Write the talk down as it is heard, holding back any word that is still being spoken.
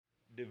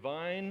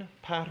Divine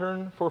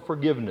pattern for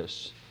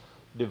forgiveness.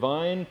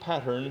 Divine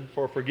pattern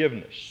for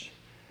forgiveness.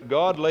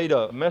 God laid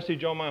a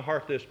message on my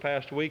heart this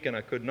past week, and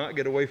I could not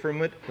get away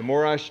from it. The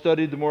more I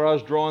studied, the more I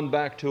was drawn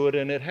back to it,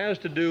 and it has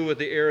to do with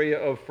the area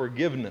of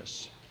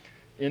forgiveness.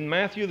 In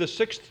Matthew, the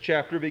 6th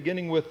chapter,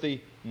 beginning with the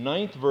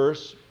 9th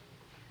verse,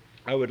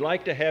 I would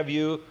like to have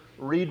you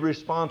read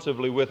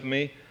responsively with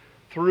me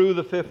through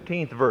the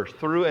 15th verse,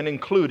 through and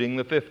including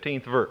the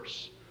 15th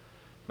verse.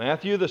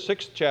 Matthew, the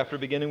 6th chapter,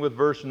 beginning with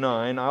verse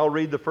 9. I'll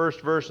read the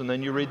first verse and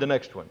then you read the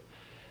next one.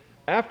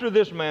 After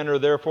this manner,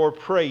 therefore,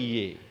 pray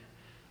ye,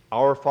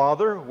 Our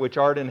Father, which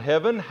art in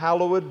heaven,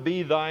 hallowed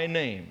be thy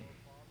name.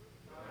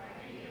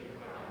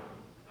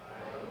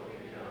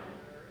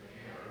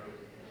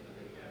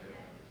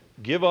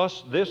 Give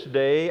us this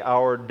day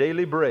our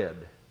daily bread.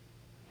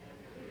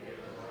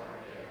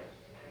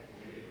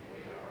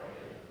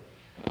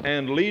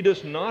 And lead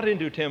us not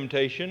into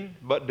temptation,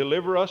 but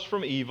deliver us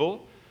from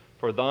evil.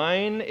 For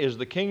thine is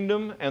the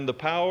kingdom and the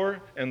power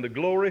and the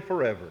glory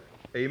forever.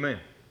 Amen.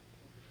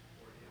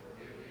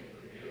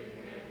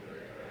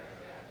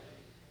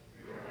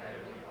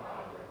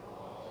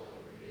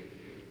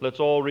 Let's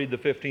all read the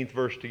 15th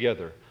verse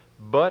together.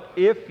 But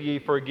if ye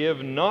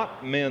forgive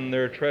not men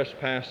their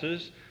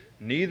trespasses,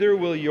 neither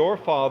will your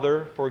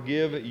Father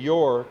forgive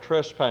your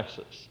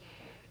trespasses.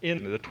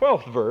 In the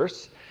 12th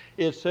verse,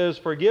 it says,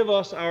 Forgive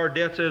us our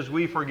debts as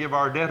we forgive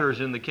our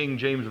debtors in the King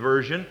James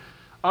Version.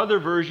 Other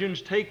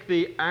versions take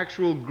the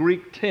actual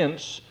Greek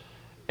tense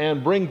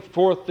and bring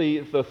forth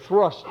the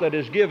thrust that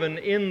is given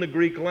in the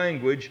Greek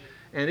language,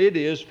 and it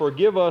is,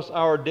 Forgive us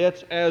our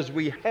debts as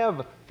we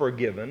have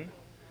forgiven,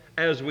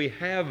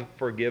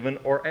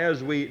 or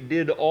as we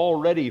did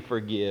already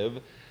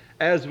forgive,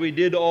 as we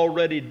did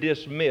already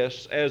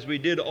dismiss, as we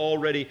did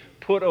already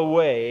put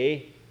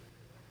away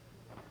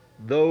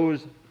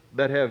those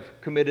that have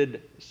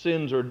committed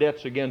sins or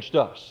debts against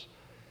us.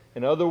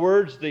 In other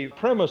words, the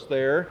premise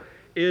there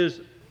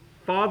is,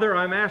 Father,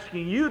 I'm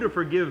asking you to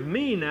forgive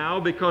me now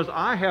because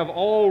I have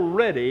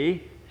already,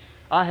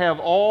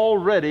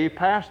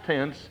 past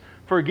tense,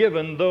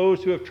 forgiven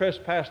those who have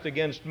trespassed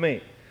against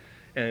me.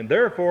 And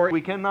therefore,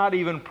 we cannot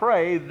even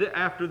pray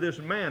after this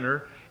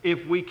manner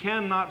if we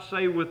cannot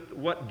say with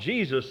what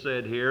Jesus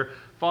said here,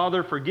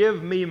 Father,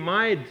 forgive me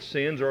my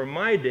sins or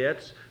my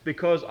debts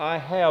because I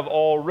have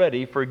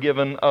already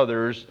forgiven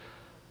others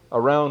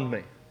around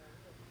me.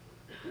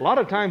 A lot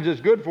of times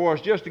it's good for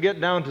us just to get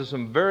down to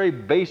some very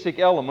basic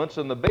elements,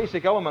 and the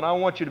basic element I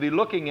want you to be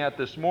looking at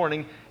this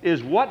morning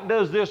is, what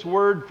does this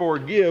word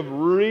forgive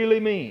really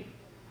mean?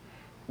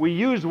 We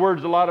use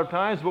words a lot of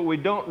times, but we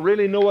don't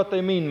really know what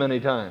they mean many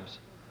times.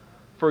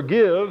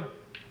 Forgive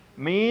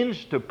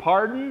means to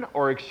pardon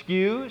or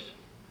excuse,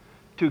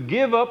 to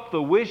give up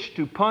the wish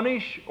to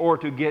punish or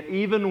to get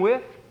even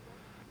with,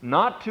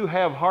 not to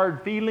have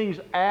hard feelings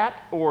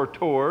at or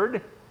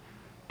toward,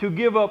 to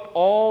give up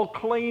all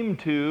claim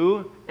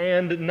to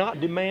and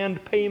not demand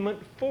payment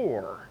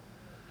for.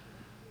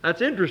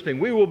 That's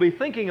interesting. We will be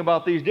thinking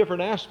about these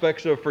different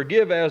aspects of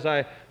forgive as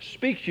I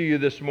speak to you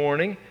this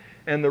morning.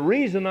 And the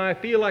reason I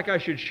feel like I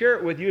should share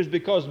it with you is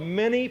because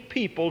many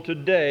people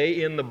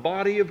today in the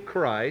body of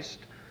Christ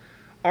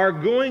are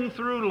going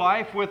through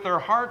life with their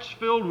hearts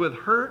filled with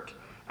hurt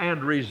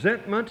and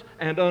resentment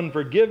and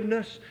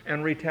unforgiveness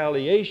and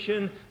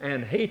retaliation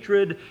and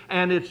hatred,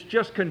 and it's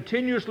just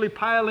continuously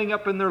piling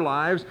up in their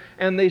lives,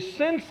 and they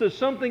sense that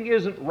something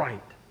isn't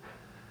right.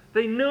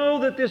 They know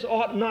that this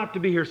ought not to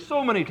be here.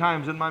 So many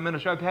times in my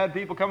ministry I've had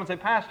people come and say,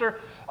 Pastor,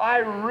 I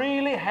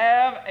really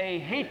have a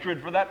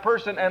hatred for that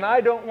person, and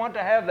I don't want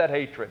to have that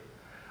hatred.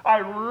 I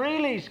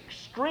really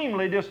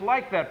extremely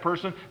dislike that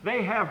person.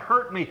 They have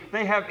hurt me.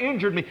 They have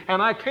injured me,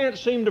 and I can't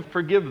seem to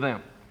forgive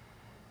them.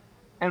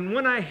 And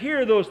when I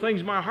hear those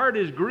things, my heart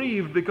is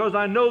grieved because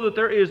I know that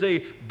there is a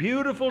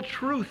beautiful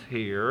truth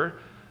here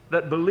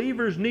that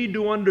believers need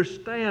to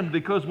understand,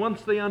 because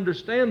once they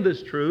understand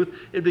this truth,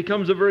 it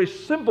becomes a very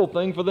simple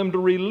thing for them to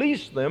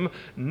release them,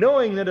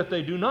 knowing that if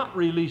they do not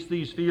release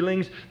these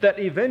feelings, that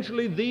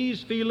eventually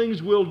these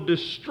feelings will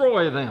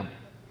destroy them.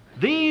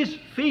 These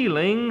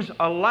feelings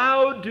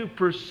allowed to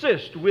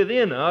persist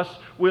within us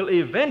will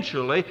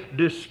eventually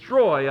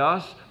destroy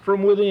us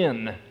from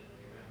within.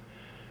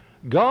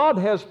 God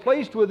has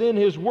placed within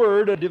His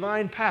Word a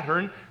divine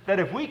pattern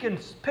that if we can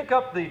pick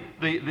up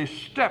the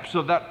steps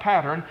of that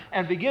pattern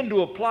and begin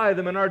to apply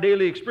them in our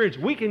daily experience,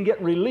 we can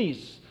get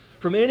release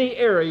from any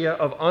area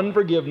of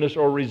unforgiveness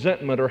or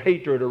resentment or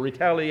hatred or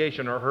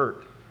retaliation or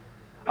hurt.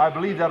 I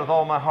believe that with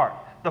all my heart.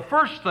 The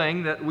first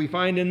thing that we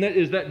find in that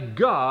is that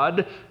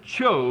God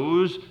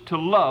chose to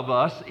love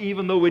us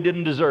even though we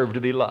didn't deserve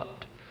to be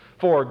loved.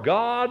 For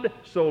God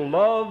so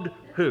loved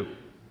who?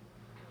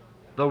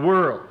 The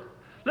world.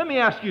 Let me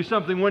ask you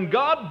something. When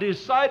God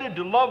decided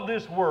to love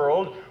this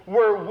world,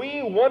 were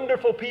we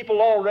wonderful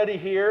people already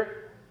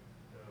here?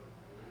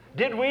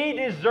 Did we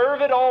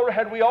deserve it all?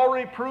 Had we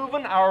already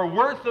proven our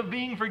worth of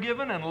being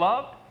forgiven and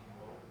loved?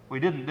 We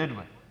didn't, did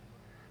we?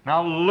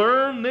 Now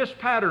learn this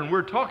pattern.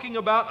 We're talking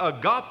about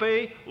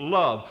agape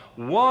love,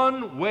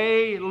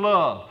 one-way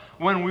love.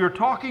 When we're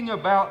talking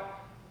about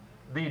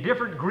the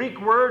different Greek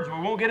words, we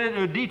won't get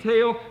into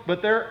detail,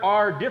 but there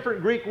are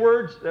different Greek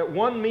words that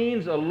one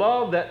means a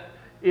love that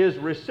is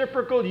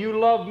reciprocal. You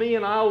love me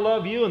and I'll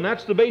love you, and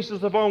that's the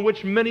basis upon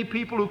which many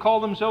people who call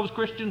themselves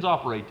Christians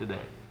operate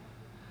today.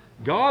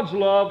 God's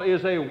love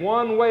is a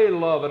one-way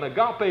love, an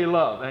agape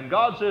love, and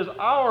God says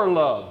our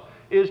love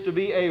is to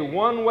be a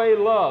one-way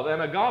love,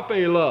 an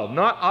agape love.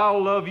 Not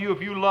I'll love you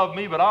if you love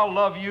me, but I'll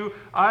love you.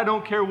 I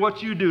don't care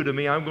what you do to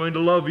me, I'm going to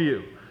love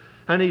you.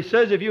 And he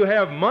says if you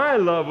have my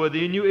love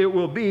within you, it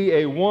will be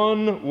a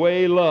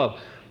one-way love.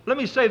 Let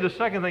me say the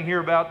second thing here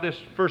about this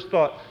first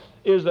thought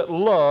is that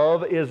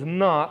love is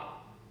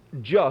not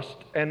just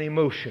an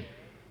emotion.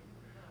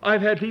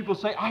 I've had people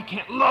say, I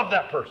can't love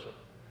that person.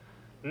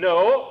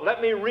 No,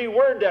 let me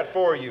reword that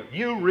for you.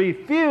 You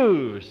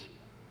refuse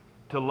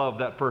to love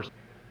that person.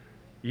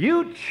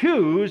 You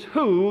choose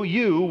who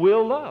you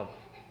will love.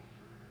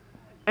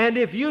 And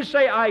if you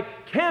say, I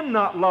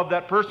cannot love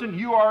that person,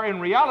 you are in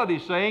reality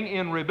saying,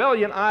 in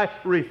rebellion, I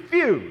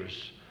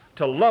refuse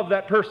to love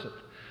that person.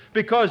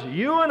 Because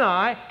you and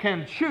I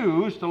can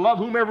choose to love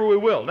whomever we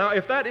will. Now,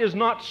 if that is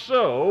not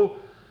so,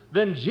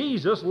 then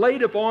Jesus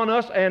laid upon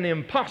us an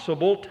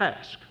impossible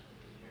task.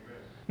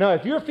 Now,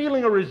 if you're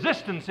feeling a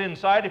resistance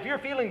inside, if you're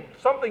feeling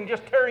something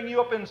just tearing you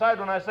up inside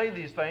when I say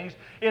these things,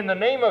 in the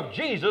name of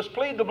Jesus,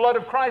 plead the blood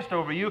of Christ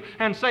over you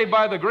and say,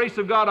 by the grace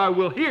of God, I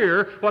will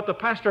hear what the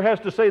pastor has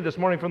to say this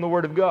morning from the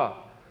Word of God.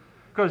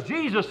 Because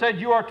Jesus said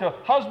you are to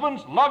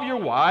husbands, love your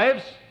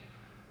wives.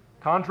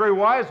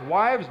 Contrary-wise,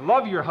 wives,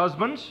 love your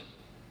husbands.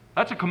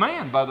 That's a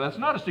command, by the way. That's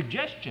not a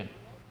suggestion.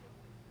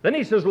 Then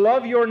he says,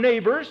 love your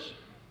neighbors.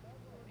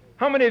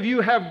 How many of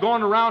you have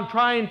gone around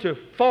trying to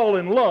fall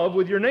in love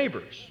with your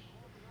neighbors?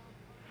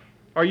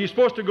 Are you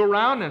supposed to go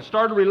around and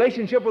start a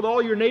relationship with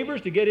all your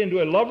neighbors to get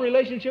into a love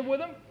relationship with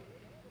them?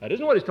 That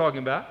isn't what he's talking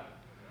about.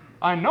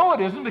 I know it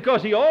isn't,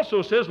 because he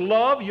also says,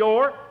 love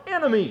your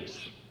enemies.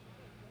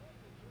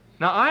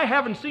 Now, I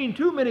haven't seen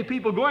too many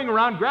people going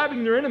around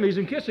grabbing their enemies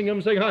and kissing them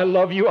and saying, I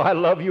love you, I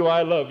love you,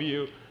 I love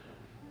you.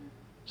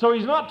 So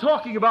he's not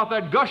talking about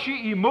that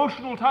gushy,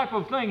 emotional type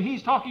of thing.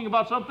 He's talking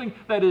about something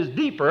that is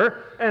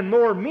deeper and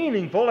more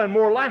meaningful and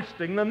more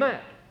lasting than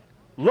that.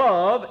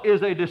 Love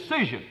is a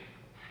decision.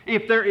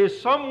 If there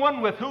is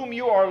someone with whom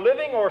you are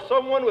living or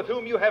someone with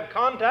whom you have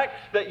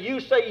contact that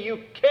you say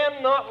you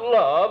cannot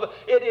love,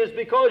 it is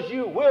because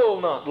you will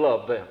not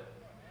love them.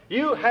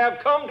 You have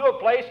come to a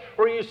place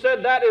where you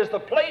said, that is the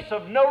place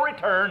of no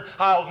return.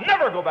 I'll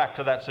never go back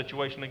to that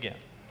situation again.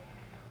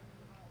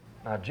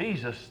 Now,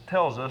 Jesus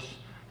tells us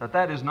that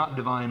that is not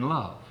divine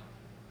love.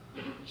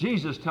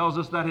 Jesus tells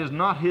us that is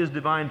not his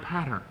divine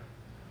pattern.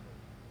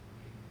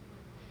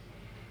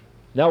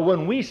 Now,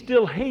 when we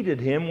still hated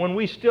him, when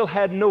we still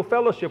had no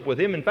fellowship with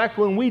him, in fact,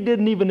 when we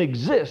didn't even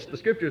exist, the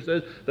Scripture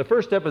says the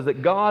first step is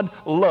that God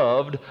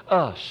loved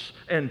us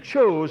and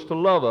chose to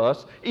love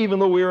us even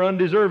though we were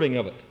undeserving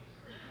of it.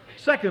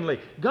 Secondly,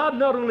 God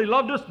not only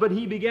loved us, but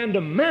he began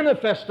to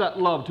manifest that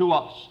love to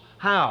us.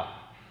 How?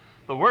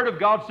 The Word of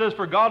God says,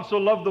 for God so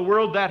loved the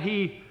world that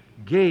he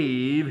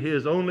gave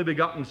his only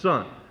begotten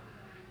Son.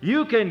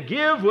 You can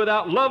give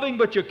without loving,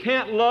 but you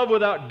can't love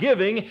without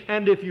giving.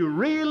 And if you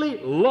really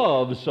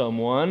love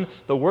someone,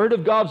 the Word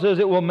of God says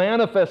it will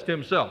manifest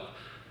himself,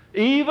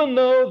 even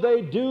though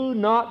they do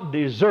not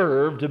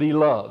deserve to be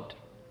loved.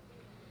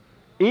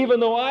 Even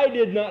though I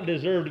did not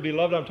deserve to be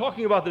loved, I'm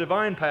talking about the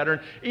divine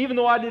pattern, even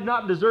though I did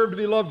not deserve to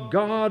be loved,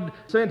 God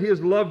sent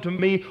his love to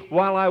me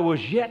while I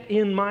was yet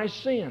in my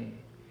sin.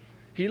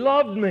 He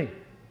loved me.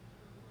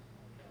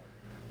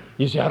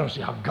 You say, I don't see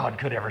how God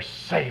could ever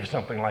save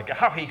something like that.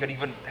 How he could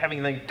even have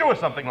anything to do with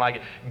something like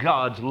it.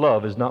 God's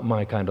love is not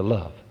my kind of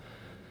love.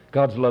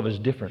 God's love is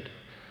different.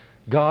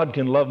 God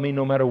can love me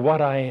no matter what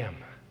I am.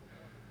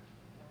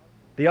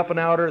 The up and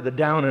outer, the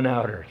down and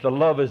outer. The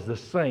love is the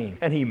same.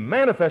 And he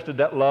manifested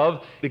that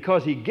love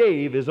because he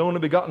gave his only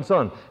begotten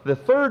Son. The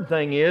third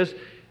thing is,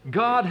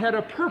 God had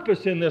a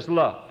purpose in this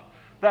love,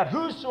 that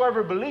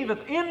whosoever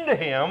believeth into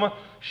him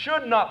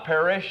should not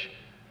perish,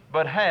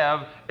 but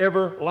have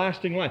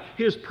everlasting life.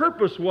 His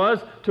purpose was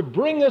to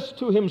bring us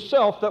to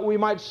himself that we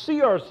might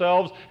see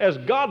ourselves as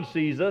God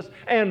sees us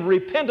and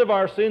repent of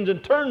our sins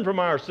and turn from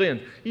our sins.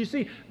 You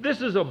see,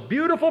 this is a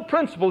beautiful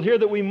principle here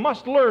that we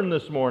must learn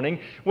this morning.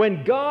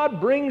 When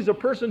God brings a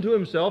person to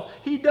himself,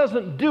 he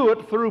doesn't do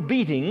it through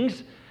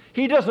beatings.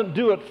 He doesn't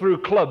do it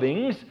through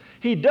clubbings.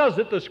 He does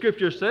it, the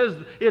Scripture says,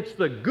 it's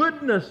the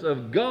goodness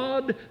of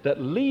God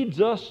that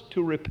leads us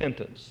to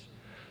repentance.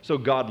 So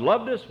God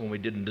loved us when we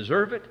didn't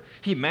deserve it.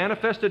 He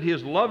manifested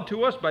his love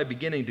to us by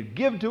beginning to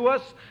give to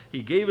us.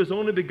 He gave his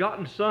only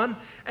begotten Son,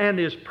 and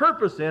his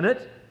purpose in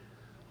it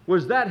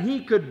was that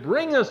he could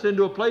bring us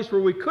into a place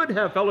where we could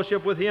have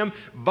fellowship with him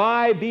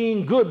by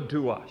being good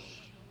to us.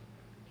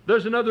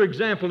 There's another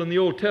example in the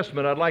Old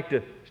Testament I'd like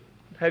to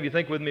have you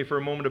think with me for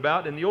a moment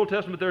about. In the Old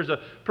Testament, there's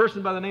a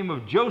person by the name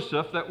of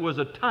Joseph that was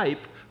a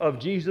type of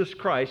Jesus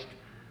Christ.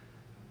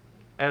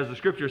 As the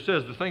Scripture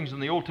says, the things in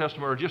the Old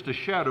Testament are just a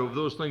shadow of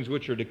those things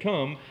which are to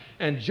come.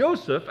 And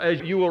Joseph, as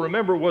you will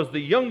remember, was the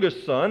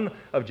youngest son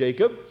of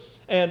Jacob,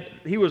 and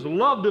he was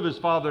loved of his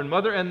father and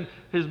mother, and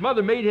his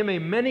mother made him a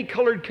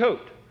many-colored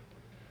coat.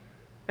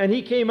 And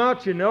he came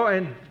out,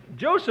 and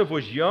Joseph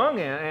was young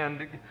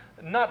and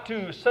not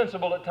too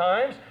sensible at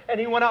times, and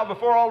he went out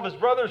before all of his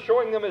brothers,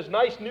 showing them his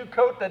nice new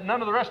coat that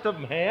none of the rest of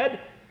them had.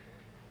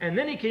 And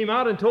then he came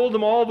out and told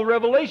them all the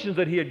revelations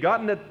that he had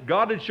gotten, that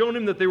God had shown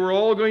him that they were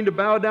all going to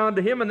bow down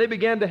to him, and they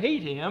began to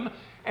hate him.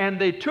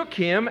 And they took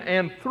him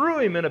and threw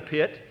him in a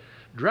pit,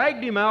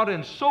 dragged him out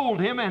and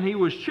sold him, and he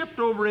was shipped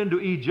over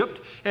into Egypt.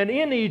 And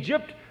in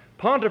Egypt,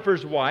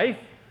 Potiphar's wife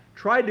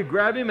tried to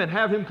grab him and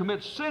have him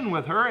commit sin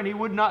with her, and he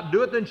would not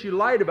do it. Then she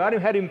lied about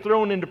him, had him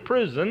thrown into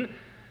prison.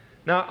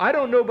 Now, I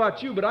don't know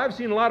about you, but I've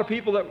seen a lot of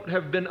people that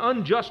have been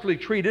unjustly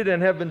treated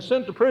and have been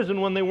sent to prison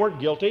when they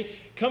weren't guilty,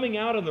 coming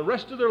out and the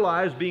rest of their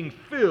lives being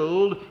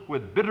filled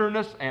with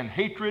bitterness and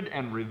hatred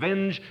and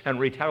revenge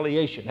and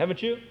retaliation.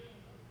 Haven't you?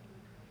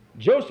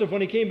 Joseph,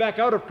 when he came back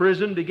out of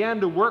prison, began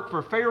to work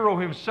for Pharaoh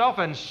himself,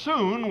 and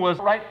soon was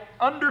right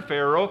under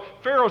Pharaoh.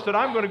 Pharaoh said,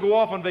 I'm going to go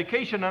off on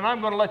vacation, and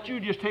I'm going to let you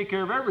just take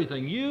care of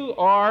everything. You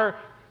are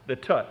the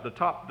top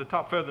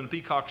feather in the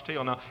peacock's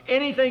tail. Now,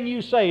 anything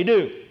you say,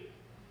 do.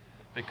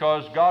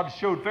 Because God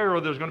showed Pharaoh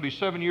there's going to be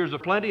 7 years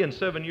of plenty and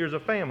 7 years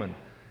of famine.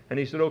 And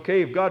he said,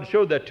 okay, if God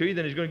showed that to you,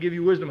 then he's going to give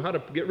you wisdom how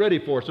to get ready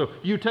for it. So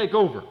you take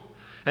over.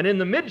 And in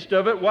the midst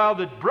of it, while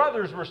the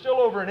brothers were still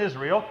over in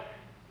Israel,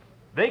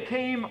 they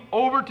came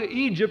over to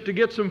Egypt to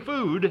get some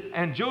food,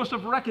 and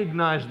Joseph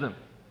recognized them.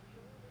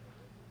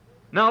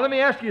 Now, let me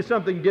ask you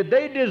something. Did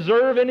they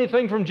deserve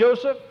anything from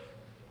Joseph?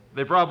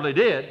 They probably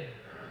did.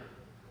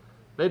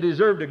 They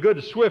deserved a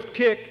good, swift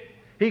kick.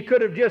 He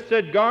could have just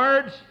said,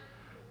 guards,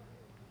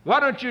 why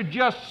don't you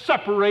just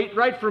separate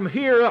right from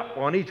here up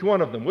on each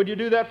one of them? Would you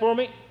do that for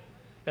me?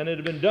 And it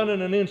had been done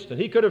in an instant.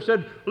 He could have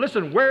said,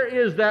 listen, where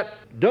is that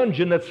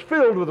dungeon that's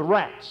filled with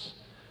rats?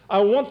 I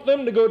want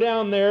them to go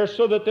down there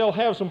so that they'll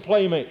have some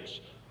playmates.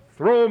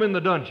 Throw them in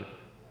the dungeon.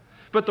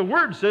 But the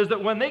Word says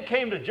that when they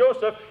came to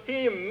Joseph,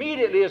 he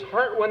immediately, his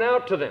heart went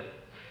out to them.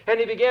 And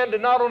he began to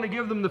not only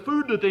give them the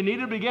food that they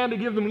needed, began to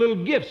give them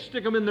little gifts,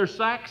 stick them in their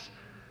sacks.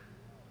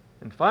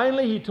 And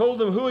finally, he told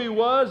them who he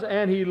was,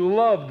 and he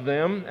loved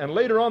them. And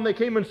later on, they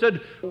came and said,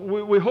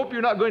 we hope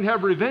you're not going to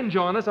have revenge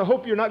on us. I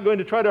hope you're not going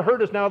to try to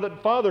hurt us now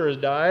that Father has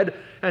died.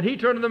 And he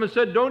turned to them and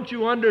said, don't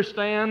you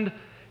understand?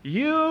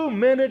 You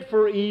meant it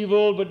for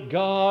evil, but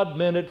God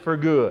meant it for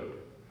good.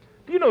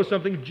 Do you know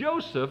something?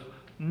 Joseph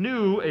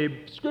knew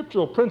a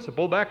scriptural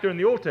principle back there in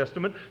the Old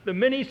Testament that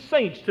many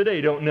saints today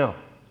don't know.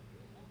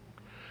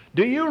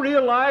 Do you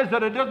realize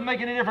that it doesn't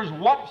make any difference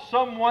what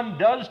someone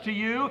does to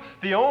you?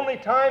 The only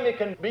time it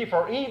can be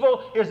for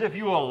evil is if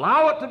you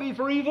allow it to be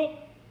for evil.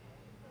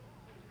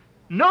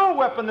 No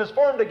weapon that's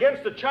formed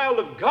against the child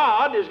of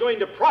God is going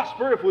to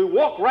prosper if we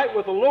walk right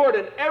with the Lord,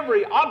 and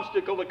every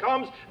obstacle that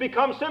comes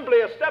becomes simply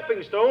a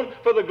stepping stone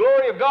for the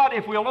glory of God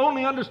if we'll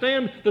only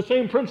understand the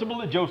same principle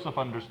that Joseph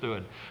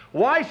understood.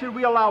 Why should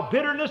we allow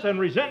bitterness and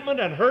resentment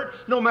and hurt,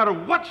 no matter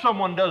what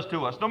someone does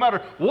to us, no matter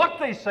what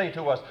they say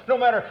to us, no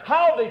matter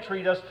how they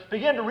treat us,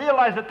 begin to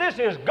realize that this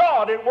is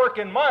God at work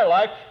in my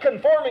life,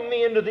 conforming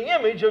me into the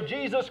image of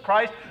Jesus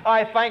Christ.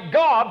 I thank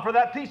God for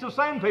that piece of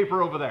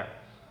sandpaper over there.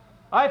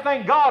 I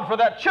thank God for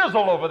that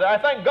chisel over there. I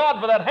thank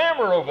God for that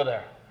hammer over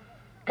there.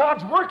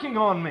 God's working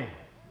on me.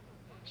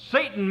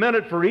 Satan meant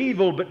it for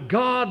evil, but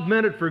God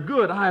meant it for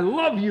good. I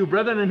love you,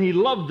 brethren, and he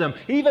loved them,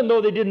 even though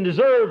they didn't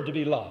deserve to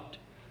be loved.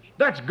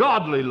 That's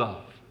godly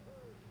love.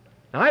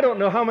 Now, I don't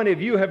know how many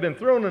of you have been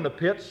thrown in a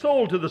pit,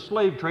 sold to the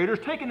slave traders,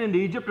 taken into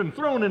Egypt and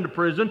thrown into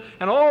prison,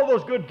 and all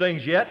those good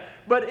things yet,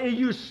 but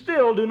you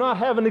still do not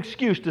have an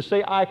excuse to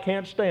say, I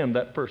can't stand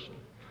that person.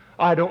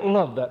 I don't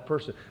love that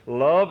person.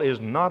 Love is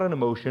not an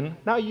emotion.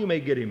 Now, you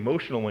may get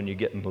emotional when you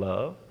get in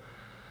love.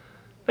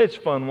 It's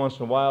fun once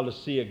in a while to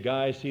see a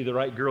guy see the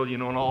right girl,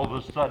 and all of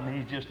a sudden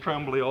he's just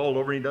trembling all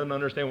over. He doesn't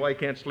understand why he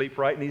can't sleep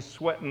right, and he's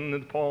sweating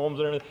in the palms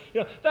and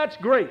everything. That's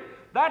great.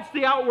 That's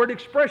the outward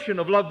expression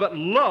of love, but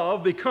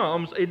love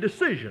becomes a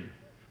decision.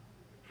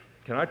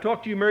 Can I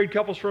talk to you married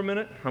couples for a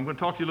minute? I'm going to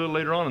talk to you a little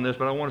later on in this,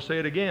 but I want to say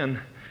it again.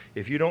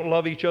 If you don't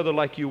love each other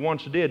like you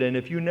once did, and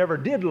if you never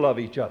did love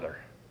each other,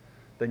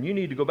 then you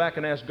need to go back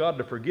and ask God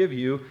to forgive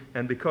you.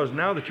 And because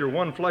now that you're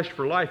one flesh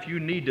for life,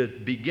 you need to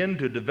begin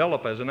to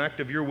develop as an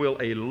act of your will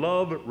a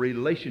love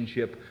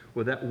relationship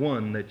with that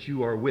one that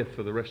you are with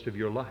for the rest of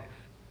your life.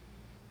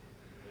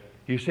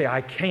 You say, I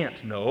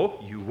can't.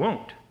 No, you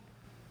won't.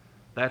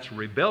 That's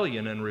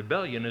rebellion, and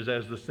rebellion is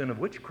as the sin of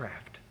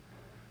witchcraft.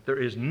 There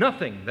is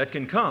nothing that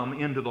can come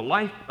into the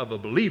life of a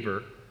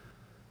believer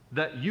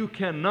that you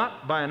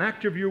cannot, by an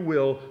act of your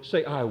will,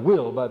 say, I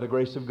will, by the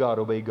grace of God,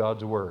 obey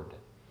God's word.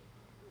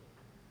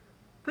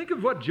 Think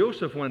of what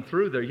Joseph went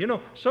through there.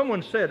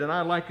 Someone said, and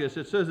I like this,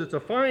 it says it's a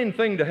fine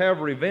thing to have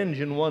revenge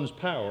in one's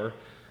power,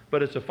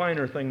 but it's a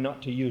finer thing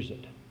not to use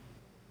it.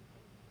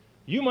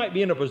 You might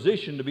be in a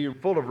position to be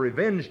full of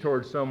revenge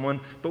towards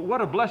someone, but what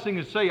a blessing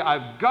to say,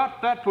 I've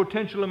got that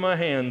potential in my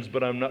hands,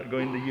 but I'm not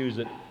going to use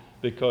it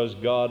because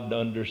God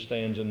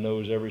understands and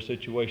knows every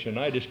situation.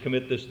 I just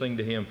commit this thing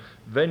to Him.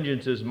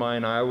 Vengeance is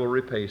mine, I will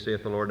repay,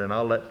 saith the Lord, and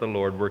I'll let the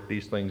Lord work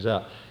these things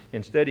out.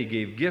 Instead, He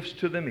gave gifts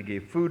to them, He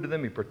gave food to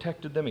them, He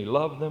protected them, He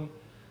loved them.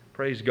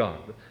 Praise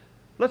God.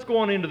 Let's go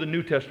on into the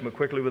New Testament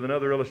quickly with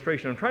another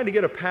illustration. I'm trying to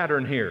get a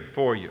pattern here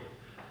for you.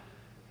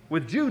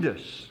 With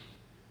Judas.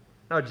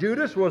 Now,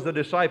 Judas was a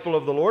disciple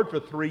of the Lord for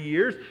 3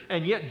 years,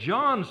 and yet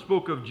John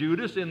spoke of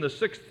Judas in the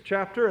 6th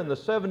chapter and the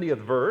 70th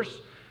verse.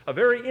 A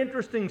very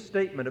interesting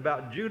statement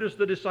about Judas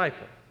the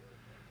disciple.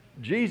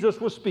 Jesus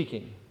was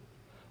speaking.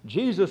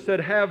 Jesus said,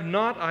 "Have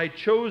not I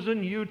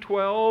chosen you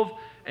 12,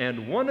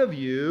 and one of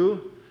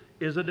you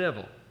is a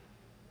devil."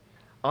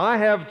 I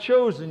have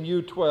chosen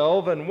you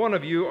 12, and one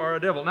of you are a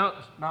devil.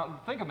 Now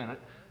think a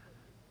minute.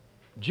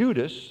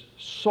 Judas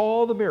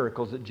saw the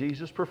miracles that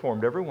Jesus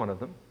performed, every one of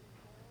them.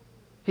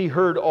 He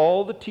heard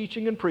all the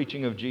teaching and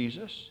preaching of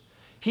Jesus.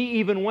 He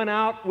even went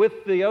out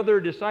with the other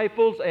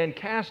disciples and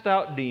cast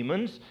out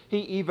demons. He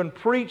even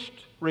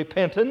preached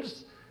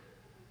repentance.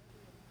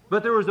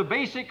 But there was a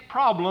basic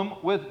problem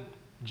with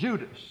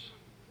Judas.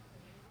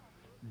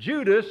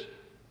 Judas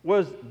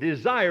was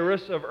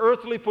desirous of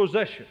earthly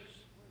possessions.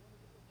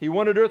 He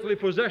wanted earthly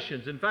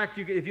possessions. In fact,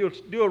 if you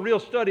do a real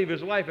study of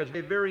his life, it's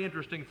a very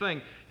interesting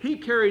thing. He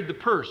carried the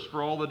purse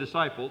for all the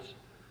disciples.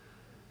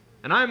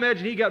 And I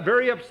imagine he got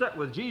very upset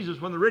with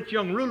Jesus when the rich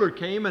young ruler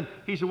came and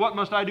he said, "What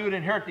must I do to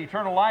inherit the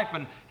eternal life?"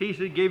 And he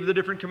said, gave the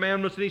different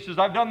commandments, and he says,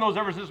 "I've done those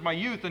ever since my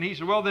youth." And he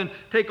said, "Well, then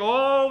take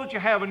all that you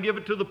have and give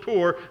it to the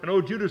poor." And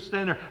old Judas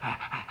standing there,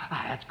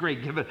 "That's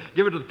great, give it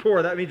to the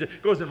poor. That means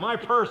it goes in my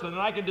purse and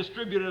I can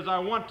distribute it as I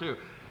want to."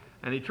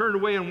 And he turned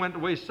away and went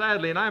away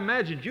sadly. And I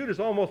imagine Judas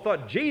almost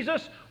thought,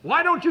 "Jesus,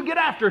 why don't you get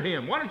after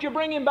him? Why don't you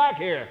bring him back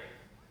here?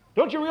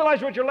 Don't you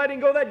realize what you're letting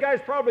go? That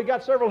guy's probably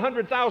got several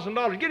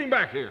 $100,000. Get him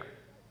back here."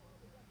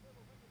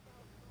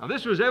 Now,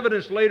 this was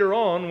evidenced later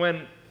on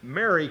when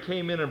Mary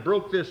came in and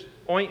broke this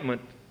ointment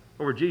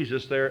over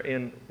Jesus there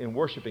in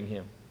worshiping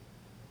Him.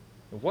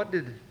 And what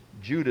did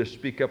Judas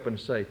speak up and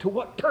say? "To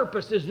what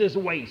purpose is this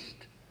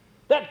waste?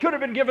 That could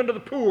have been given to the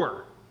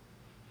poor."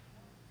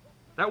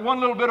 That one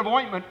little bit of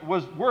ointment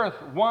was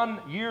worth 1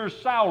 year's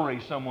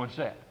salary, someone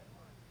said.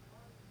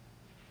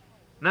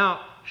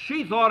 Now,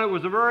 she thought it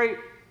was a very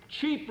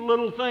cheap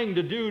little thing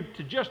to do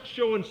to just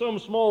show in some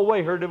small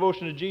way her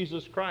devotion to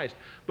Jesus Christ.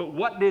 But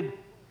what did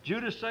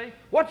Judas say?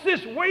 "What's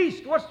this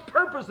waste? What's the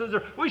purpose is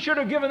there? We should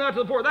have given that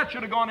to the poor. That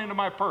should have gone into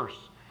my purse."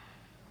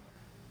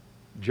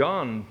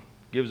 John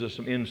gives us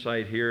some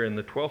insight here in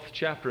the 12th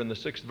chapter and the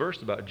 6th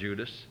verse about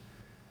Judas.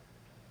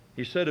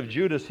 He said of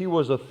Judas, "He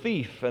was a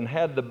thief and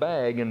had the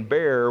bag and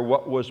bare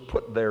what was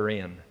put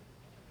therein."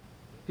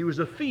 He was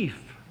a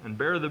thief and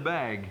bare the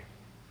bag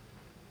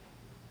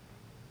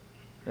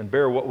and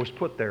bare what was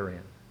put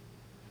therein.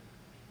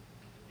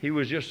 He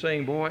was just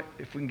saying, "Boy,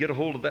 if we can get a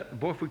hold of that,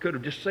 boy, if we could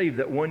have just saved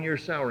that 1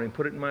 year's salary and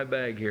put it in my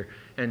bag here."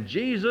 And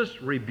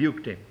Jesus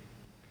rebuked him.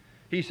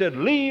 He said,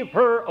 "Leave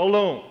her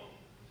alone."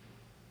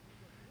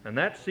 And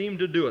that seemed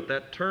to do it.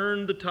 That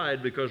turned the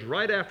tide, because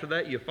right after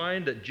that you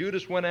find that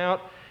Judas went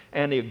out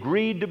and he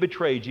agreed to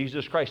betray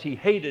Jesus Christ. He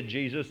hated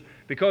Jesus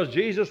because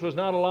Jesus was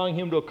not allowing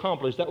him to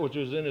accomplish that which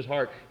was in his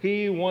heart.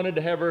 He wanted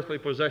to have earthly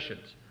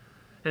possessions.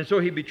 And so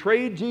he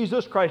betrayed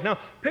Jesus Christ. Now,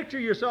 picture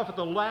yourself at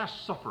the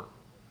Last Supper.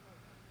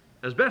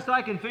 As best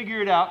I can figure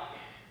it out,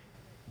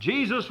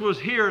 Jesus was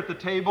here at the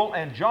table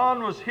and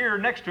John was here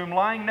next to him,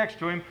 lying next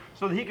to him,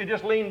 so that he could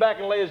just lean back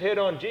and lay his head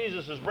on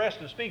Jesus' breast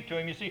and speak to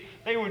him. You see,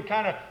 they would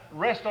kind of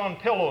rest on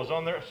pillows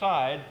on their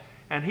side,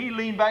 and he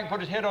leaned back and put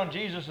his head on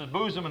Jesus'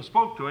 bosom and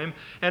spoke to him.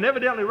 And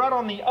evidently right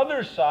on the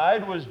other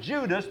side was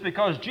Judas,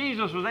 because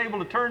Jesus was able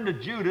to turn to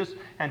Judas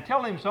and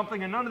tell him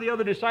something, and none of the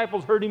other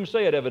disciples heard him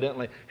say it,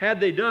 evidently. Had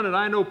they done it,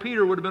 I know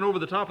Peter would have been over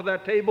the top of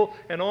that table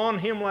and on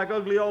him like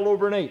ugly all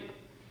over an ape,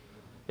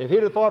 if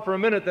he'd have thought for a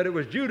minute that it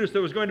was Judas that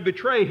was going to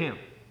betray him.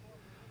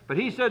 But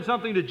he said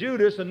something to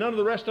Judas, and none of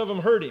the rest of them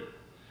heard him.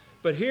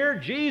 But here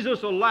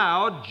Jesus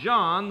allowed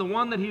John, the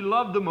one that he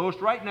loved the most,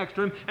 right next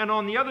to him, and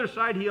on the other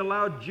side he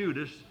allowed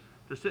Judas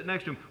to sit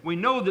next to him. We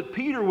know that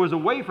Peter was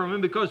away from him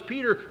because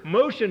Peter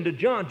motioned to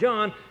John,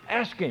 "John,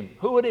 ask him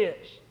who it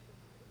is."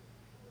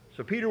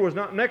 So Peter was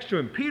not next to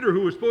him. Peter,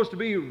 who was supposed to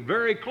be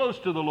very close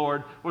to the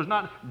Lord, was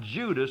not.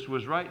 Judas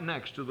was right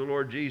next to the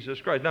Lord Jesus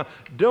Christ. Now,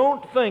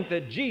 don't think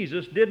that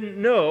Jesus didn't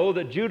know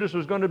that Judas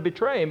was going to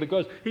betray him,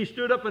 because he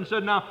stood up and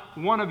said, "Now,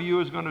 one of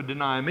you is going to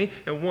deny me,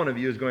 and one of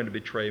you is going to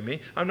betray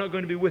me. I'm not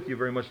going to be with you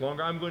very much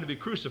longer. I'm going to be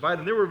crucified."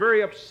 And they were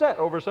very upset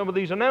over some of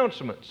these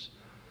announcements.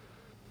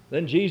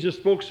 Then Jesus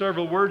spoke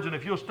several words, and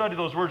if you'll study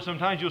those words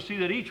sometimes, you'll see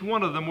that each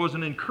one of them was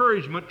an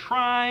encouragement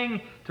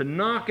trying to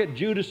knock at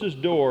Judas's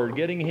door,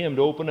 getting him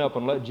to open up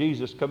and let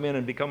Jesus come in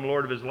and become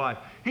Lord of his life.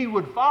 He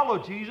would follow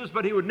Jesus,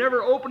 but he would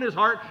never open his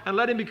heart and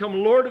let him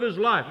become Lord of his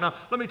life. Now,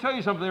 let me tell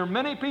you something. There are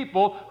many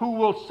people who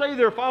will say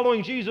they're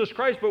following Jesus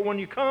Christ, but when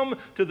you come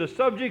to the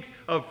subject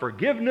of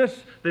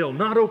forgiveness, they'll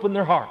not open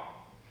their heart.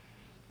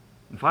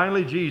 And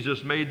finally,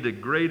 Jesus made the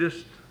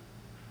greatest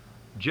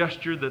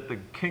gesture that the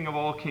King of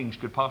all kings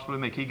could possibly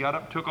make. He got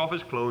up, took off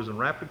his clothes, and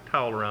wrapped a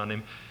towel around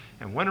him,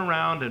 and went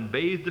around and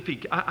bathed the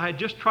feet. I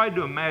just tried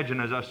to imagine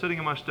as I was sitting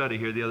in my study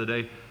here the other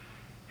day,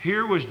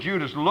 here was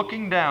Judas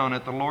looking down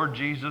at the Lord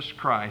Jesus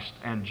Christ,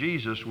 and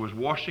Jesus was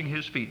washing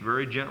his feet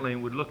very gently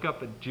and would look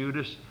up at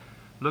Judas,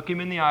 look him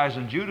in the eyes,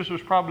 and Judas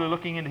was probably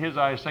looking into his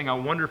eyes saying, I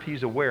wonder if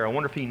he's aware, I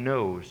wonder if he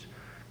knows.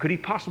 Could he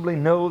possibly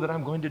know that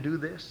I'm going to do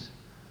this?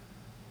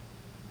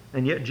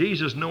 And yet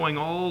Jesus, knowing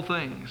all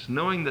things,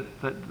 knowing that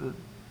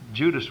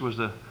Judas was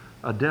a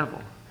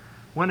devil,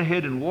 went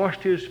ahead and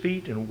washed his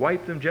feet and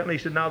wiped them gently.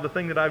 He said, now the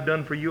thing that I've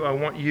done for you, I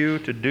want you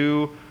to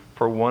do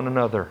for one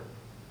another.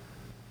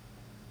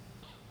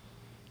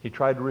 He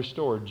tried to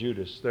restore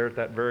Judas there at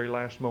that very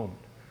last moment.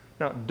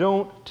 Now,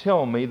 don't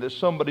tell me that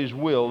somebody's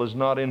will is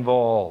not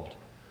involved.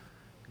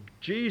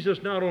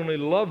 Jesus not only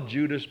loved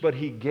Judas, but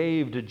he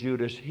gave to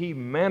Judas. He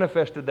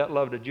manifested that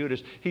love to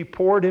Judas. He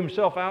poured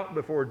himself out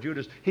before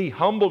Judas. He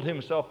humbled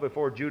himself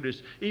before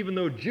Judas, even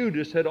though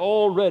Judas had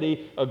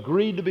already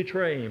agreed to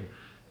betray him.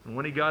 And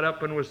when he got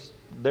up and was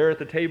there at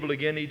the table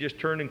again, he just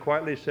turned and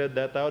quietly said,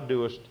 that thou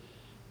doest,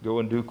 go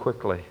and do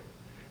quickly.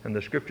 And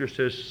the scripture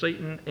says,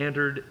 Satan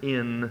entered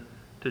in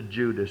to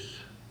Judas,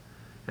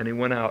 and he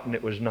went out, and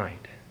it was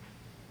night.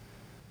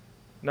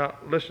 Now,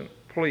 listen,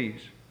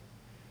 please.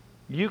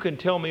 You can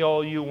tell me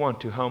all you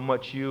want to how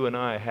much you and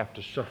I have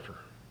to suffer.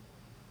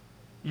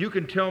 You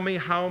can tell me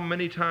how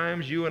many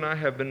times you and I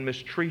have been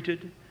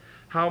mistreated,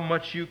 how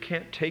much you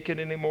can't take it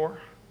anymore,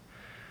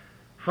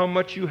 how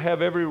much you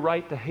have every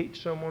right to hate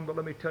someone, but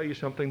let me tell you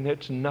something,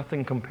 that's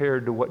nothing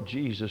compared to what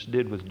Jesus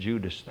did with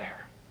Judas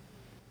there.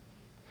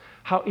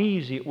 How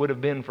easy it would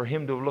have been for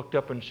him to have looked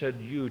up and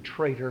said, you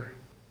traitor.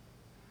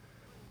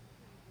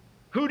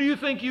 Who do you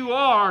think you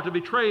are to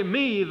betray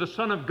me, the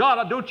Son of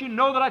God? Don't you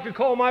know that I could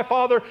call my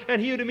Father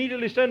and he would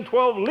immediately send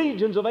 12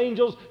 legions of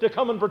angels to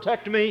come and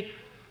protect me?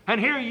 And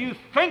here you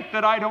think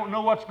that I don't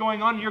know what's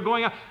going on. You're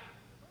going out.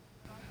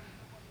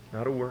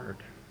 Not a word.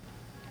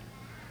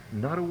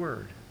 Not a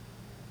word.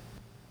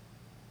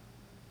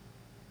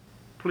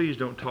 Please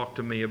don't talk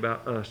to me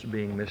about us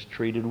being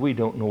mistreated. We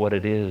don't know what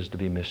it is to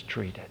be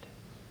mistreated.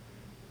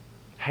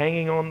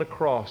 Hanging on the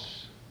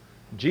cross,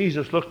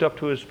 Jesus looked up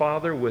to his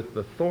Father with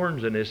the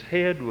thorns in his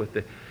head, with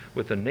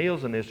the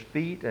nails in his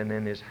feet and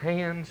in his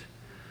hands,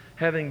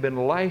 having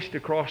been lashed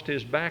across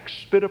his back,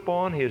 spit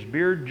upon, his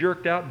beard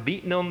jerked out,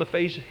 beaten on the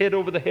face, hit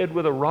over the head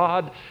with a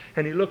rod.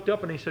 And he looked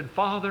up and he said,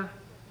 Father,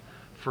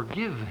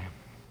 forgive them.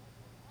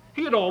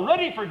 He had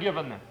already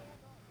forgiven them.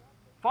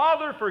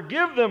 Father,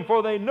 forgive them,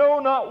 for they know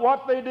not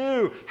what they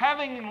do.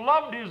 Having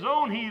loved his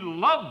own, he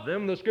loved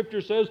them, the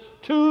scripture says,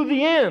 to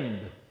the end.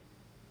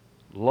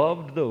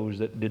 Loved those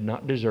that did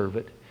not deserve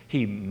it.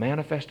 He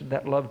manifested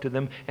that love to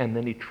them, and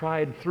then he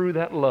tried through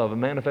that love,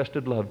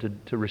 manifested love,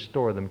 to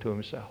restore them to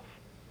himself.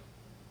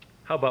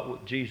 How about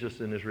with Jesus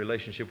and his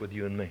relationship with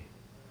you and me?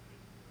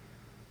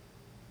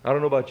 I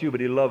don't know about you, but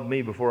he loved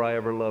me before I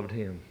ever loved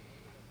him.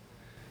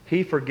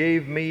 He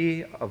forgave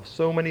me of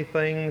so many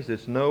things,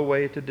 it's no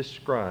way to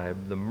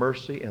describe the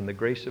mercy and the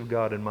grace of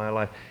God in my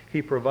life.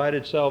 He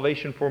provided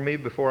salvation for me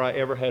before I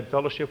ever had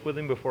fellowship with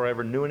him, before I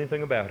ever knew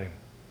anything about him.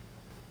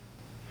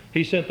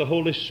 He sent the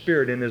Holy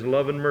Spirit in his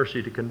love and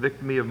mercy to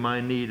convict me of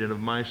my need and of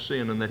my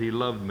sin, and that he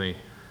loved me.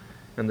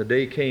 And the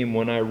day came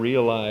when I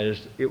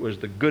realized it was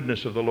the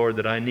goodness of the Lord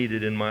that I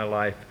needed in my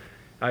life.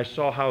 I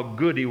saw how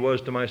good he was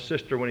to my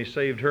sister when he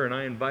saved her, and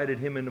I invited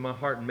him into my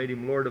heart and made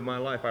him Lord of my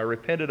life. I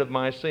repented of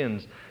my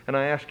sins, and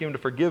I asked him to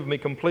forgive me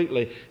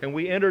completely. And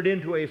we entered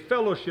into a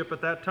fellowship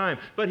at that time.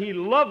 But he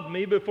loved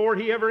me before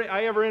I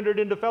ever entered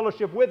into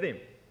fellowship with him.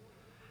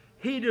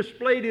 He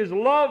displayed his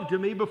love to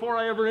me before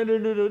I ever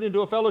entered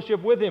into a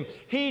fellowship with him.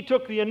 He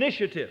took the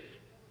initiative.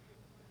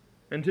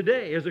 And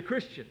today, as a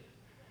Christian,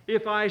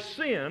 if I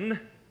sin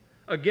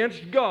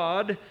against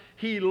God,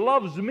 he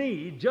loves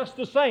me just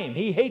the same.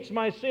 He hates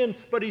my sin,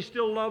 but he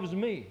still loves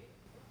me.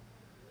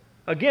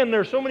 Again, there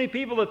are so many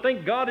people that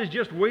think God is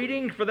just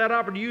waiting for that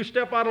opportunity. You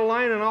step out of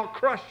line and I'll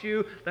crush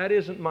you. That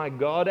isn't my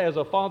God. As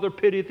a father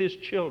pitieth his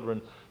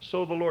children,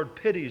 so the Lord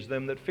pities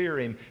them that fear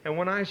him. And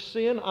when I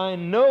sin, I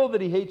know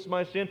that he hates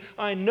my sin.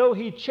 I know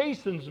he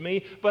chastens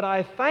me, but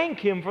I thank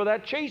him for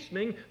that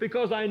chastening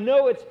because I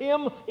know it's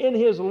him in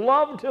his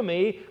love to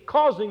me,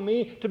 causing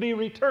me to be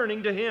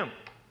returning to him.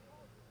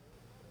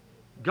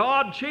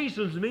 God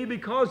chastens me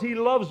because he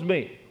loves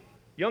me.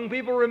 Young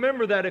people,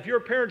 remember that. If your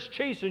parents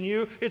chasten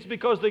you, it's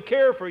because they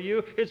care for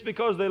you, it's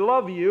because they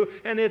love you,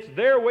 and it's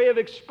their way of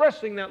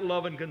expressing that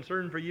love and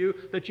concern for you,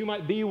 that you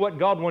might be what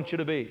God wants you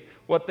to be,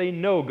 what they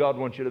know God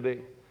wants you to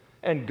be.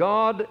 And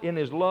God, in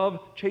his love,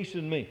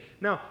 chastened me.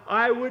 Now,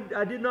 I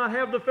did not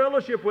have the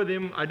fellowship with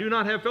him. I do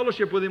not have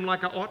fellowship with him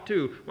like I ought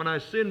to when I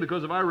sin,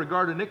 because if I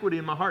regard iniquity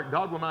in my heart,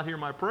 God will not hear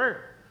my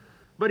prayer.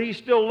 But he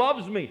still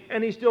loves me,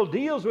 and he still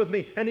deals with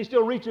me, and he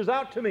still reaches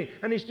out to me,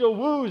 and he still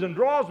woos and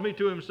draws me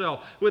to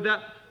himself with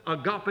that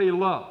agape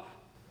love.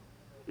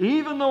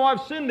 Even though I've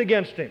sinned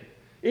against him,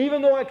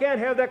 even though I can't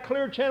have that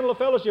clear channel of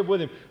fellowship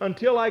with him,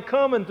 until I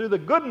come and through the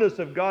goodness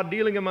of God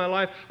dealing in my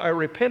life, I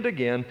repent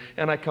again,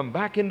 and I come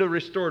back into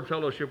restored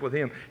fellowship with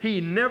him.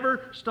 He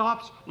never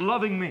stops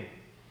loving me.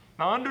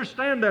 Now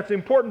understand, that's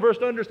important for us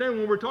to understand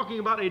when we're talking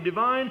about a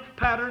divine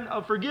pattern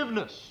of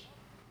forgiveness.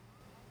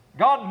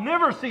 God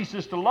never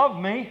ceases to love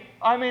me.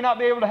 I may not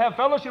be able to have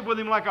fellowship with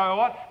Him like I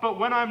ought, but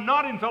when I'm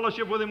not in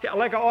fellowship with Him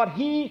like I ought,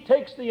 He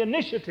takes the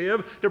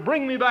initiative to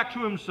bring me back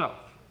to Himself.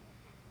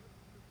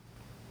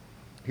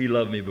 He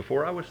loved me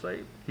before I was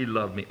saved. He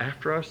loved me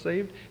after I was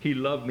saved. He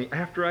loved me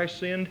after I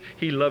sinned.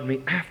 He loved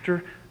me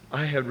after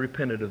I had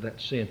repented of that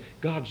sin.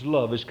 God's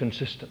love is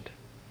consistent.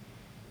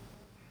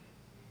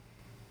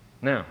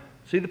 Now,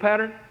 see the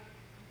pattern?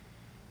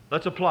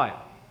 Let's apply it.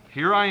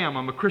 Here I am.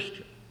 I'm a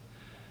Christian.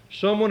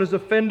 Someone has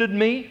offended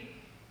me.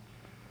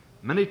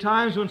 Many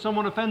times when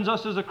someone offends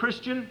us as a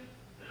Christian,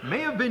 may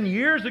have been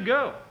years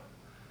ago.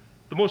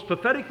 The most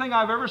pathetic thing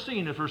I've ever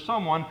seen is for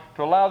someone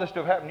to allow this to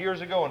have happened years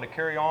ago and to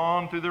carry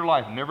on through their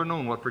life, never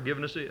known what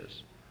forgiveness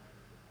is.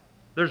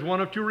 There's one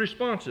of two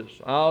responses.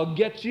 I'll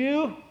get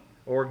you,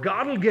 or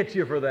God will get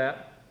you for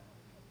that.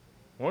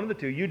 One of the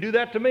two. You do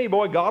that to me,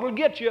 boy, God will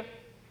get you.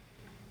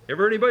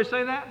 Ever heard anybody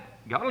say that?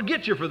 God will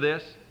get you for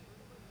this.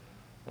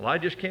 Well, I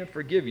just can't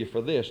forgive you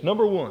for this.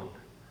 Number one,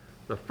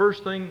 the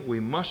first thing we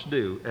must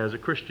do as a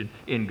Christian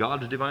in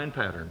God's divine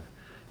pattern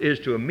is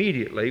to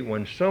immediately,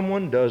 when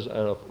someone does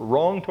a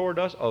wrong toward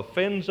us,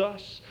 offends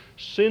us,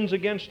 sins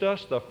against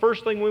us, the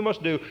first thing we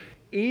must do,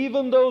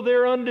 even though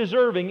they're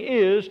undeserving,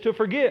 is to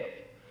forgive,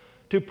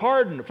 to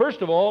pardon.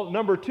 First of all,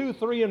 number 2,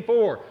 3, and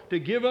 4, to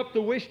give up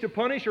the wish to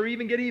punish or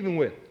even get even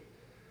with.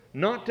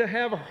 Not to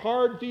have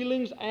hard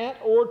feelings at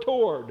or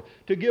toward,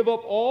 to give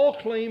up all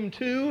claim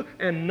to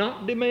and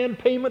not demand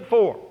payment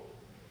for.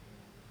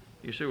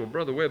 You say, well,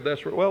 Brother Webb,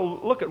 that's right. Well,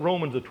 look at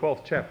Romans the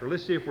 12th chapter.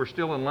 Let's see if we're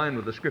still in line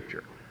with the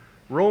Scripture.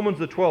 Romans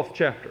the 12th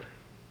chapter,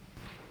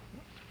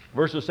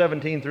 verses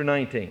 17 through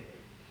 19.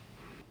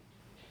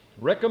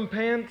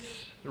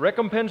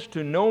 Recompense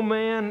to no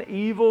man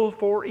evil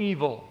for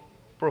evil.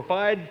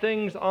 Provide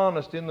things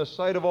honest in the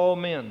sight of all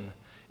men.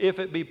 If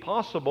it be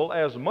possible,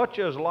 as much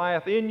as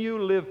lieth in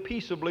you, live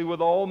peaceably with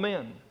all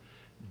men.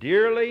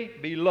 Dearly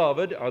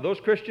beloved, are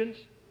those Christians?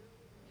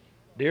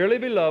 Dearly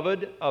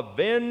beloved,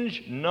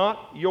 avenge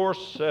not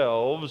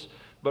yourselves,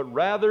 but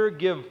rather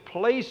give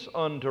place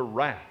unto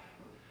wrath.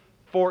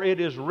 For it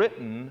is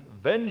written,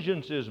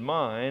 vengeance is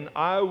mine,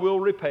 I will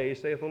repay,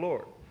 saith the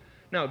Lord.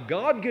 Now,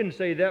 God can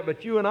say that,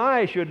 but you and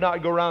I should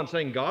not go around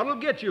saying, God will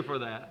get you for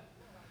that.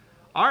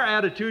 Our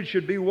attitude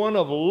should be one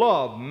of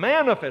love,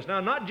 manifest. Now,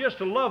 not just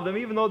to love them,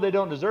 even though they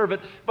don't deserve it,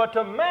 but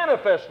to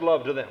manifest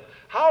love to them.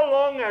 How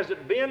long has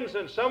it been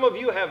since some of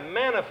you have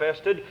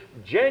manifested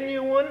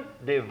genuine,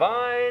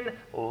 divine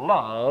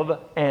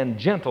love and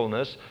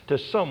gentleness to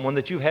someone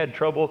that you've had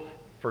trouble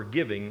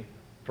forgiving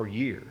for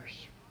years?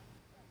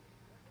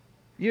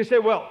 You say,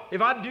 well,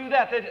 if I do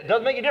that, it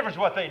doesn't make a difference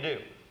what they do.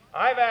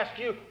 I've asked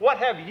you, what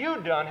have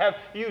you done? Have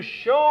you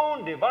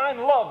shown divine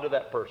love to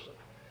that person?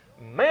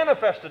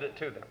 Manifested it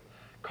to them?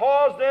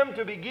 Caused them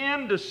to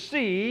begin to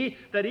see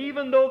that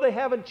even though they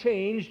haven't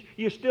changed,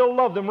 you still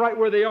love them right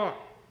where they are.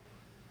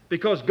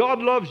 Because God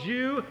loves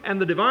you,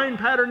 and the divine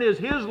pattern is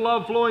His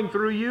love flowing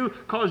through you,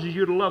 causes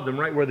you to love them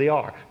right where they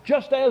are,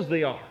 just as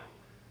they are.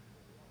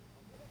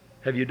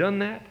 Have you done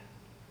that?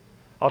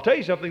 I'll tell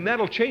you something,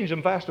 that'll change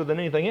them faster than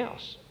anything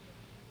else.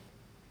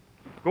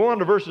 Go on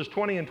to verses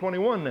 20 and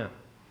 21 now.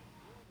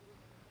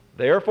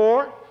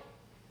 Therefore,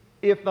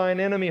 if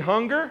thine enemy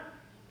hunger,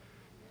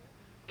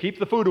 keep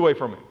the food away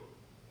from him.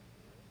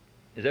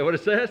 Is that what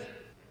it says?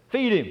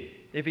 Feed him.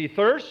 If he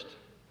thirst,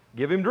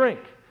 give him drink.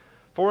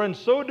 For in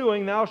so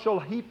doing thou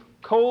shalt heap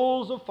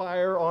coals of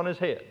fire on his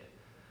head.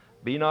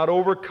 Be not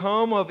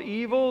overcome of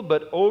evil,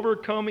 but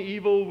overcome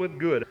evil with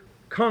good.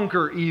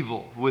 Conquer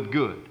evil with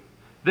good.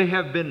 They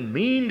have been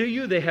mean to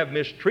you, they have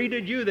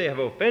mistreated you, they have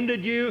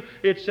offended you.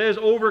 It says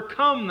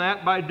overcome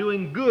that by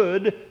doing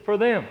good for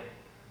them.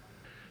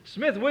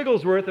 Smith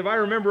Wigglesworth, if I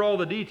remember all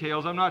the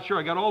details, I'm not sure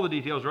I got all the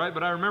details right,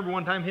 but I remember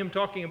one time him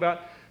talking about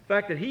the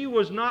fact that he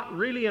was not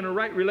really in a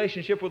right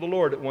relationship with the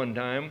Lord at one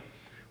time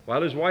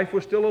while his wife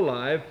was still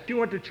alive. She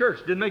went to church.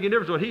 Didn't make any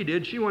difference what he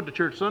did. She went to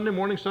church Sunday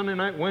morning, Sunday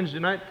night, Wednesday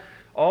night.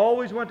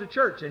 Always went to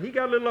church. And he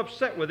got a little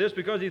upset with this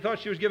because he thought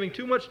she was giving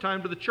too much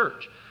time to the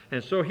church.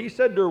 And so he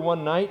said to her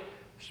one night,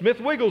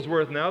 Smith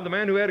Wigglesworth now, the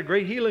man who had a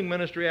great healing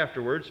ministry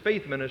afterwards,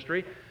 faith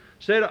ministry,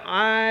 said,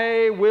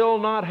 I will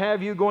not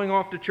have you going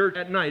off to church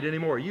at night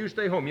anymore. You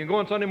stay home. You can go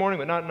on Sunday morning,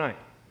 but not at night.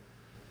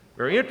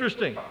 Very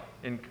interesting.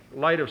 In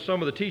light of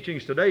some of the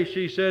teachings today,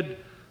 she said,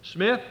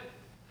 Smith,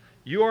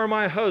 you are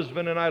my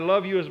husband, and I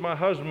love you as my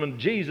husband.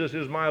 Jesus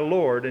is my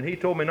Lord, and He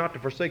told me not to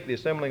forsake the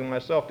assembling of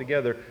myself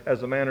together as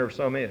the manner of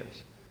some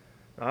is.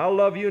 I'll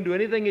love you and do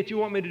anything that you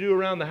want me to do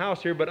around the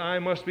house here, but I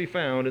must be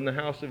found in the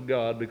house of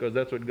God because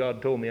that's what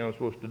God told me I'm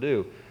supposed to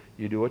do.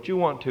 You do what you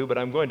want to, but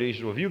I'm going to. He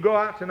said, well, if you go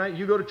out tonight,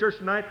 you go to church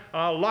tonight,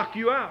 I'll lock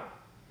you out.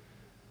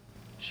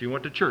 She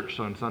went to church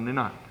on Sunday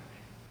night.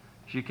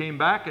 She came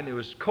back and it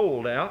was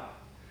cold out.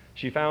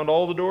 She found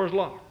all the doors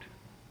locked.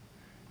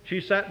 She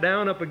sat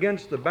down up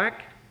against the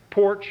back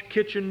porch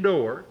kitchen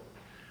door,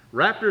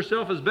 wrapped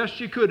herself as best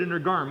she could in her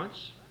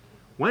garments,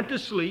 went to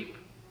sleep.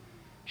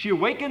 She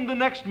awakened the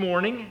next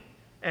morning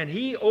and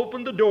he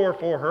opened the door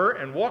for her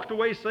and walked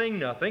away saying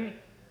nothing.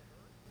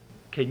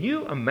 Can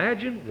you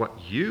imagine what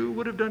you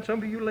would have done,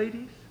 some of you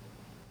ladies?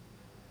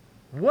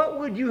 What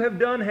would you have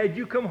done had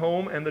you come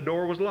home and the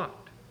door was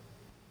locked?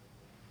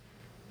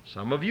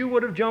 Some of you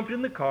would have jumped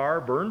in the car,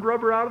 burned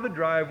rubber out of the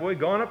driveway,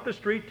 gone up the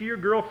street to your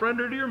girlfriend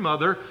or to your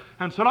mother,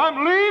 and said,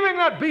 I'm leaving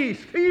that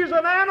beast. He's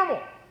an animal.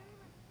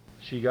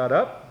 She got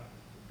up,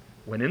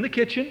 went in the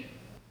kitchen,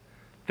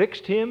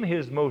 fixed him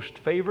his most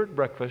favorite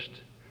breakfast,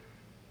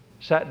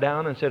 sat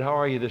down and said, how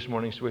are you this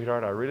morning,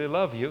 sweetheart? I really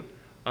love you.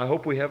 I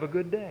hope we have a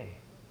good day.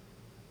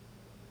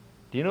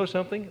 Do you know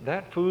something?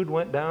 That food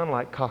went down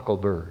like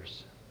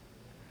cockleburs.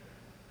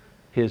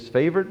 His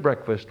favorite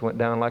breakfast went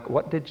down like,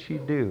 what did she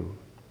do?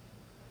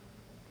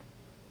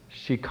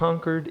 She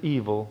conquered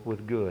evil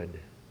with good.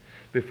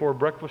 Before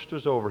breakfast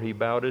was over, he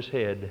bowed his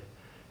head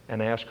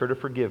and asked her to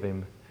forgive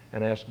him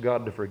and asked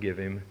God to forgive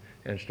him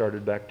and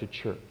started back to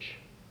church.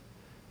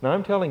 Now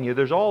I'm telling you,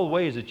 there's all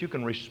ways that you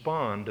can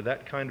respond to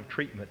that kind of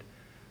treatment.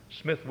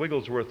 Smith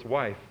Wigglesworth's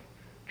wife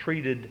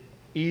treated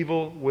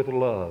evil with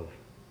love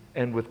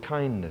and with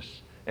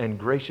kindness and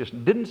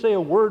graciousness. Didn't say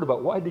a word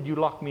about, why did you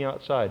lock me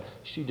outside?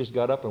 She just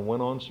got up and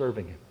went on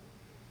serving him.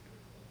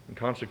 And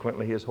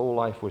consequently, his whole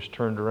life was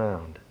turned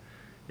around.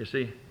 You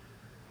see,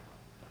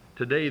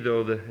 today,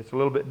 though, it's a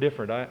little bit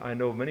different. I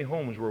know of many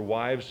homes where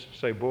wives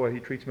say, boy, he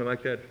treats me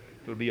like that.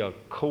 It'll be a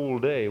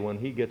cold day when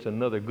he gets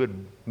another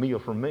good meal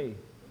from me.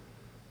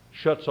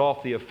 Shuts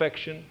off the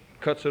affection,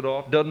 cuts it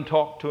off, doesn't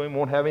talk to him,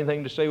 won't have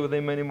anything to say with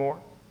him anymore.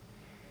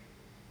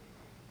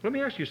 Let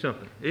me ask you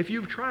something. If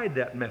you've tried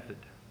that method,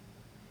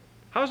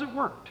 how's it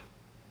worked?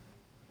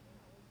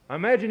 I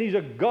imagine he's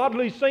a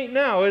godly saint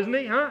now, isn't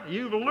he? Huh?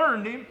 You've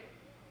learned him.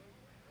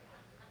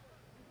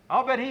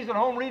 I'll bet he's at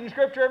home reading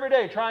Scripture every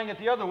day, trying it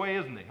the other way,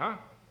 isn't he? Huh?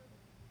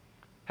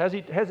 Has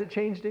it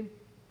changed him?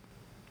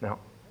 No.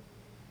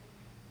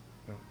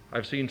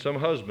 I've seen some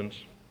husbands.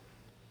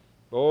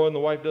 Oh, and the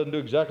wife doesn't do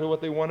exactly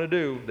what they want to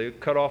do. They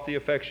cut off the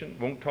affection,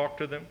 won't talk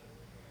to them,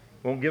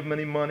 won't give them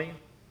any money,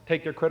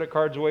 take their credit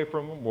cards away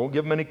from them, won't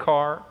give them any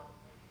car,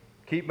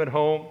 keep them at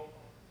home.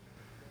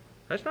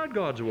 That's not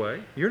God's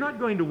way. You're not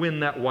going to win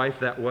that wife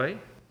that way.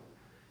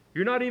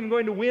 You're not even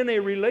going to win a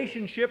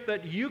relationship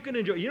that you can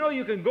enjoy. You know,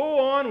 you can go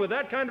on with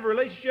that kind of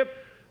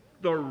relationship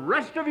the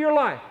rest of your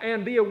life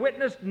and be a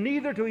witness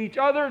neither to each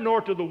other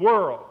nor to the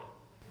world.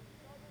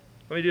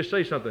 Let me just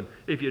say something.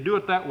 If you do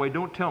it that way,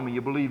 don't tell me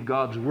you believe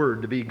God's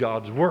Word to be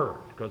God's Word,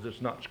 because it's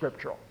not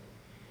scriptural.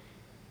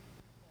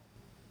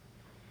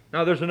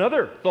 Now, there's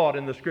another thought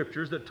in the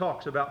Scriptures that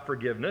talks about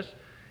forgiveness,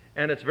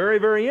 and it's very,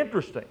 very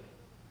interesting.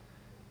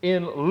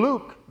 In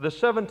Luke, the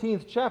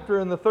 17th chapter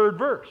and the 3rd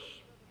verse.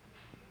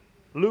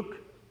 Luke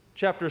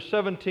chapter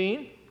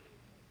 17,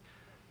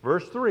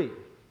 verse 3.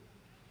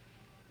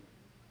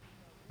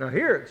 Now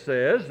here it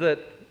says that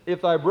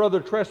if thy brother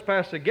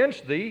trespass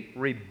against thee,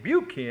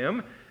 rebuke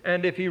him,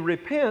 and if he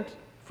repent,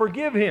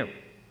 forgive him.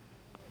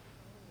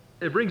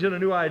 It brings in a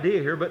new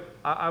idea here, but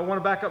I want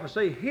to back up and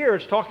say here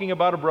it's talking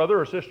about a brother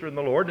or sister in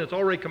the Lord, and it's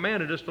already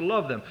commanded us to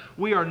love them.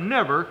 We are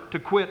never to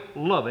quit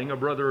loving a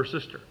brother or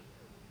sister.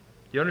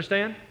 You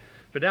understand?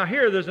 But now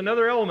here there's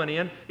another element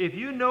in. If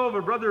you know of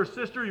a brother or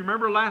sister, you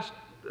remember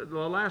the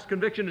last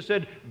conviction that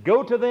said,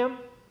 go to them.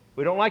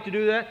 We don't like to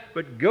do that,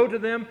 but go to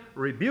them,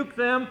 rebuke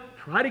them,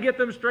 try to get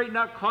them straightened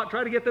out,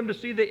 try to get them to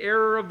see the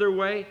error of their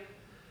way.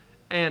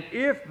 And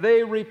if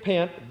they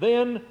repent,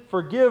 then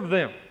forgive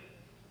them.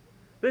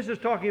 This is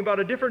talking about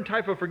a different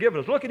type of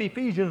forgiveness. Look at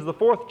Ephesians, the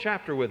 4th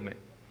chapter with me.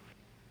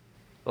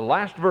 The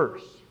last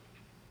verse.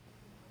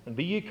 And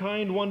be ye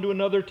kind one to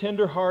another,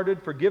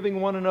 tender-hearted,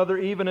 forgiving one another,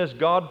 even as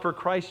God for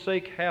Christ's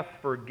sake hath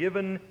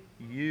forgiven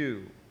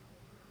you.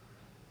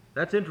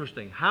 That's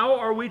interesting. How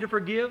are we to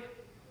forgive?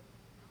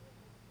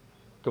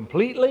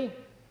 Completely,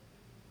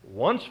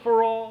 once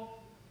for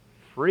all,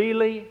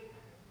 freely,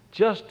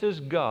 just as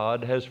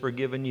God has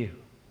forgiven you.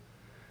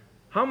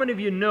 How many of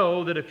you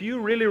know that if you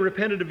really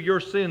repented of your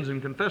sins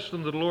and confessed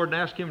them to the Lord and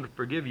asked Him to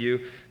forgive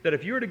you, that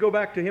if you were to go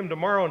back to Him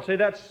tomorrow and say,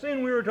 that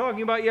sin we were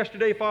talking about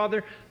yesterday,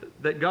 Father,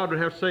 that God would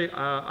have to say,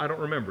 I don't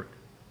remember it?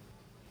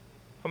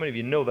 How many of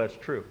you know that's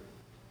true?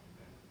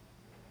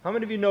 How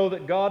many of you know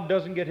that God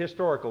doesn't get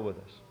historical with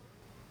us?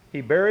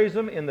 He buries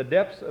them in the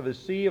depths of His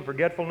sea of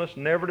forgetfulness,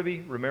 never to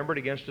be remembered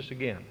against us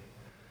again. Do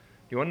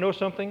you want to know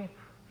something?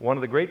 One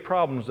of the great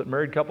problems that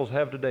married couples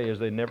have today is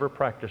they never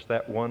practice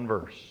that one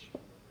verse.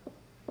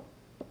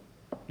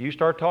 You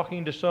start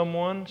talking to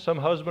someone, some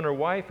husband or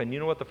wife, and you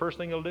know what the first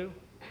thing they'll do?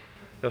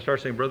 They'll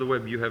start saying, Brother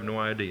Webb, you have no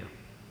idea.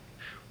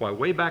 Why,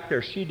 way back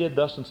there, she did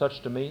thus and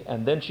such to me,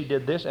 and then she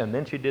did this, and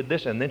then she did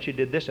this, and then she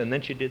did this, and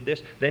then she did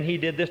this, then he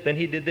did this, then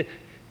he did this.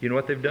 You know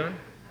what they've done?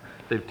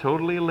 They've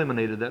totally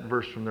eliminated that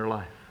verse from their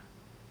life.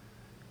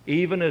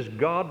 Even as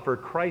God for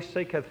Christ's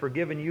sake hath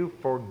forgiven you,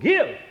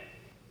 forgive.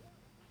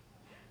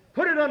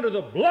 Put it under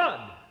the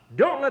blood.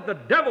 Don't let the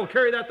devil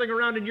carry that thing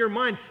around in your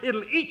mind.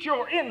 It'll eat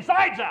your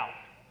insides out.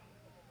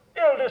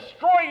 It'll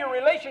destroy your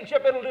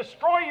relationship. It'll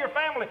destroy your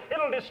family.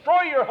 It'll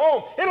destroy your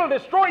home. It'll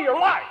destroy your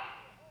life.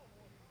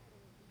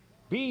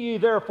 Be ye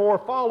therefore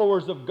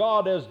followers of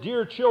God as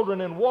dear children,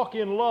 and walk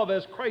in love,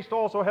 as Christ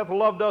also hath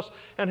loved us,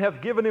 and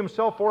hath given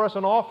himself for us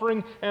an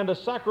offering and a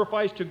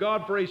sacrifice to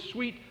God for a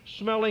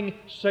sweet-smelling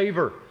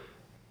savor.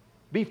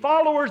 Be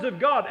followers of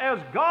God. As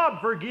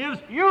God forgives,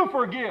 you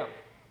forgive.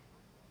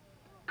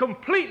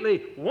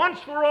 Completely, once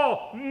for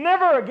all,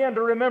 never again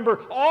to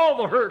remember all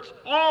the hurts,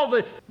 all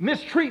the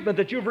mistreatment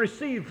that you've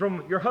received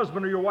from your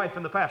husband or your wife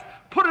in the past.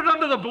 Put it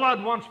under the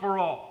blood once for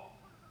all.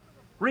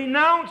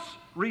 Renounce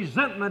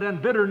resentment and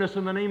bitterness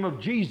in the name of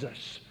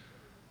Jesus.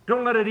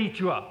 Don't let it eat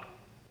you up.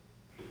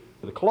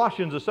 The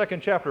Colossians, the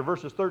 2nd chapter,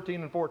 verses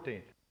 13 and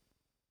 14.